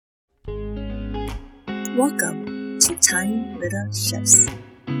Welcome to Tiny Little Shifts,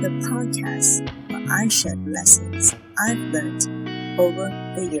 the podcast where I share lessons I've learned over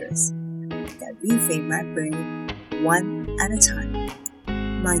the years that reframe my brain one at a time.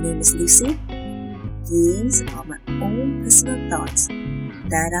 My name is Lucy. These are my own personal thoughts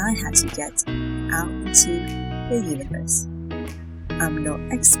that I had to get out into the universe. I'm no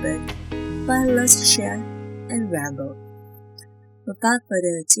expert, but I love to share and ramble. Without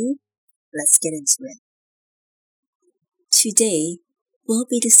further ado, let's get into it. Today, we'll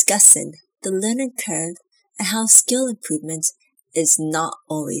be discussing the learning curve and how skill improvement is not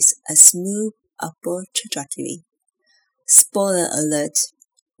always a smooth upward trajectory. Spoiler alert,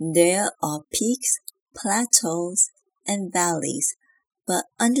 there are peaks, plateaus, and valleys, but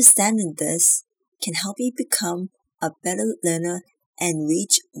understanding this can help you become a better learner and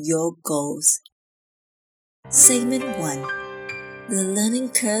reach your goals. Segment 1. The learning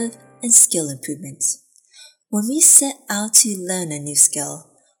curve and skill improvement. When we set out to learn a new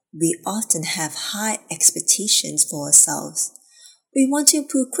skill, we often have high expectations for ourselves. We want to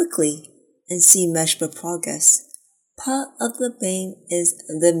improve quickly and see measurable progress. Part of the blame is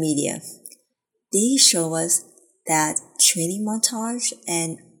the media. They show us that training montage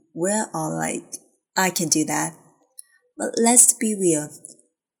and we're all like, I can do that. But let's be real.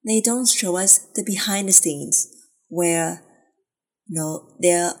 They don't show us the behind the scenes where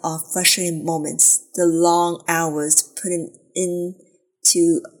there are frustrating moments, the long hours put in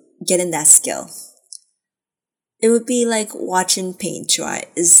to getting that skill. It would be like watching paint dry.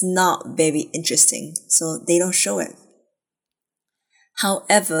 It's not very interesting, so they don't show it.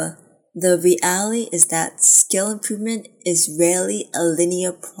 However, the reality is that skill improvement is rarely a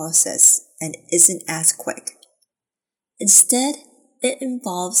linear process and isn't as quick. Instead, it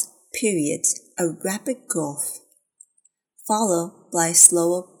involves periods of rapid growth, followed by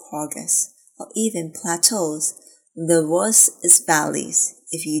slower progress, or even plateaus. The worst is valleys.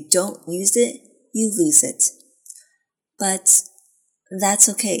 If you don't use it, you lose it. But that's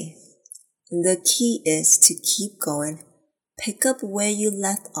okay. The key is to keep going, pick up where you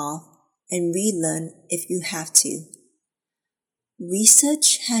left off, and relearn if you have to.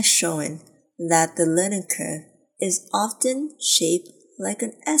 Research has shown that the learning curve is often shaped like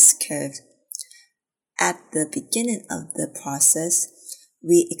an S-curve. At the beginning of the process,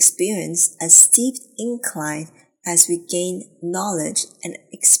 we experience a steep incline as we gain knowledge and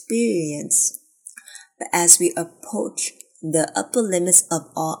experience. But as we approach the upper limits of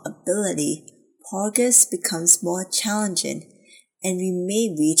our ability, progress becomes more challenging, and we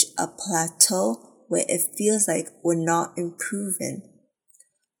may reach a plateau where it feels like we're not improving.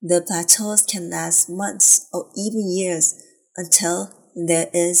 The plateaus can last months or even years until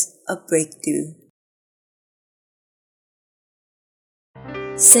there is a breakthrough.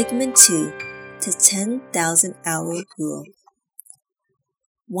 Segment 2. The 10,000 Hour Rule.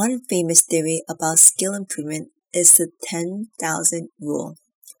 One famous theory about skill improvement is the 10,000 Rule,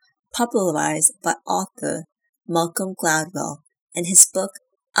 popularized by author Malcolm Gladwell in his book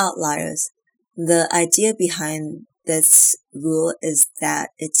Outliers. The idea behind this rule is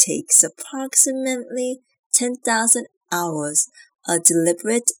that it takes approximately 10,000 hours of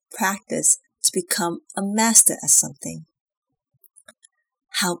deliberate practice to become a master at something.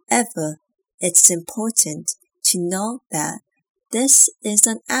 However, it's important to know that this is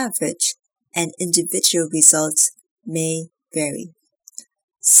an average and individual results may vary.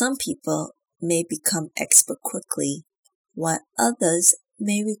 Some people may become expert quickly, while others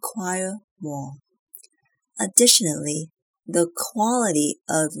may require more. Additionally, the quality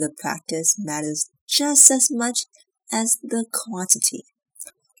of the practice matters just as much as the quantity.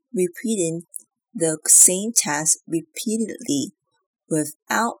 Repeating the same task repeatedly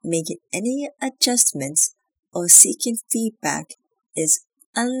without making any adjustments or seeking feedback is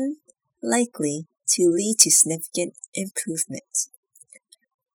unlikely to lead to significant improvement.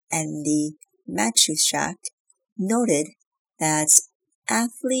 Andy Matuszak noted that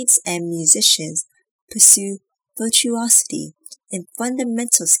athletes and musicians pursue virtuosity in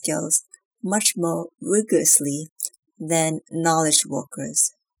fundamental skills much more rigorously than knowledge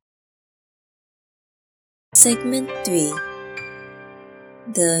workers. Segment 3.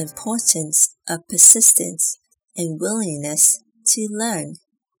 The importance of persistence and willingness to learn.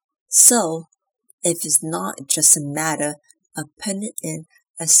 So, if it's not just a matter of putting in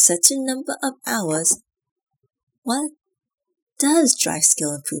a certain number of hours, what does drive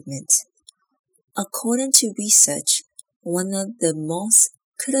skill improvement? According to research, one of the most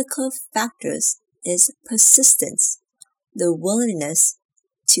critical factors is persistence, the willingness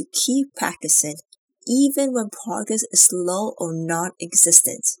to keep practicing even when progress is slow or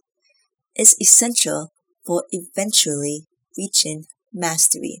non-existent. It's essential before eventually reaching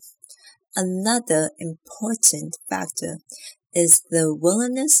mastery. Another important factor is the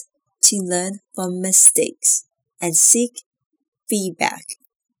willingness to learn from mistakes and seek feedback.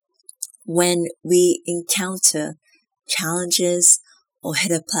 When we encounter challenges or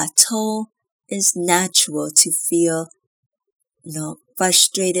hit a plateau, it's natural to feel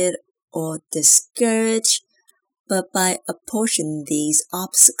frustrated or discouraged, but by approaching these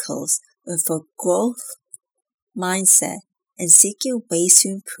obstacles with a growth mindset and seeking ways to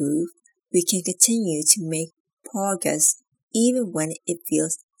improve, we can continue to make progress even when it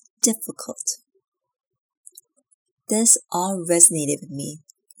feels difficult. This all resonated with me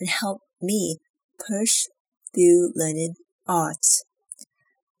and helped me push through learning arts.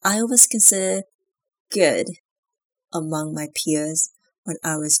 I was considered good among my peers when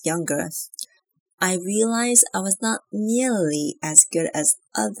I was younger. I realized I was not nearly as good as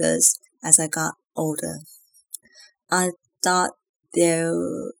others as I got older. I thought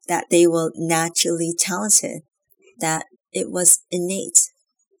that they were naturally talented, that it was innate.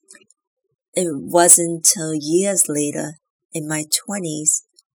 It wasn't until years later, in my 20s,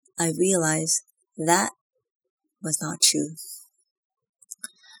 I realized that was not true.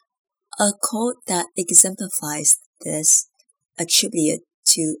 A quote that exemplifies this, attributed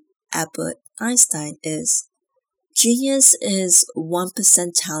to Albert Einstein, is, "Genius is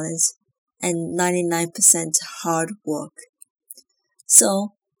 1% talent and 99% hard work.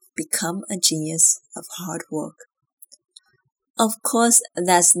 So become a genius of hard work." Of course,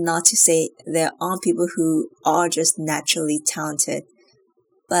 that's not to say there aren't people who are just naturally talented,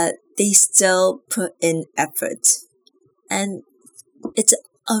 but they still put in effort. And it's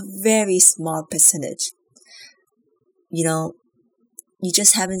a very small percentage. You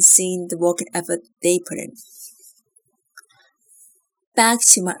just haven't seen the work and effort they put in. Back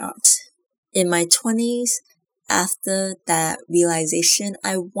to my art. In my 20s, after that realization,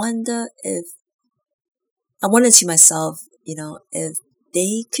 I wondered to myself, if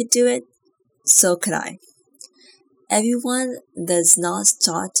they could do it, so could I. Everyone does not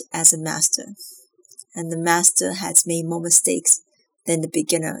start as a master, and the master has made more mistakes than the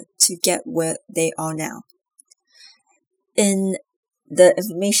beginner to get where they are now. In the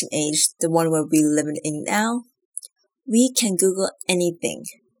information age, the one where we live in now, we can Google anything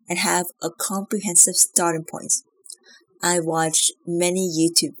and have a comprehensive starting point. I watched many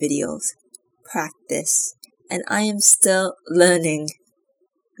YouTube videos, practice, and I am still learning.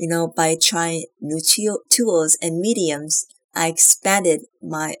 By trying new tools and mediums, I expanded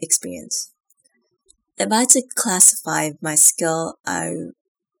my experience. If I had to classify my skill, I'm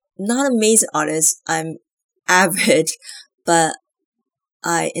not an amazing artist. I'm average, but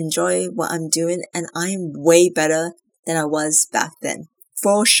I enjoy what I'm doing, and I'm way better than I was back then,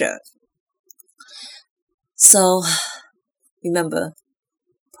 for sure. So, remember,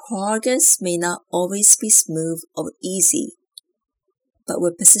 progress may not always be smooth or easy, but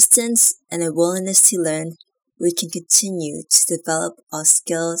with persistence and a willingness to learn, we can continue to develop our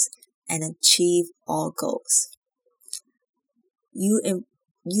skills and achieve our goals. You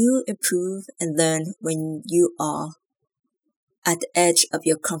improve and learn when you are at the edge of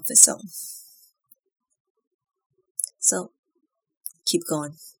your comfort zone. So, keep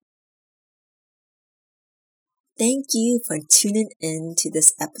going. Thank you for tuning in to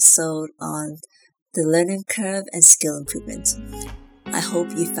this episode on the learning curve and skill improvement. I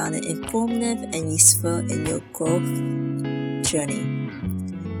hope you found it informative and useful in your growth journey.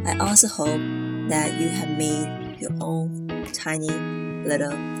 I also hope that you have made your own tiny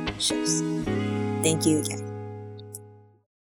little shifts. Thank you again.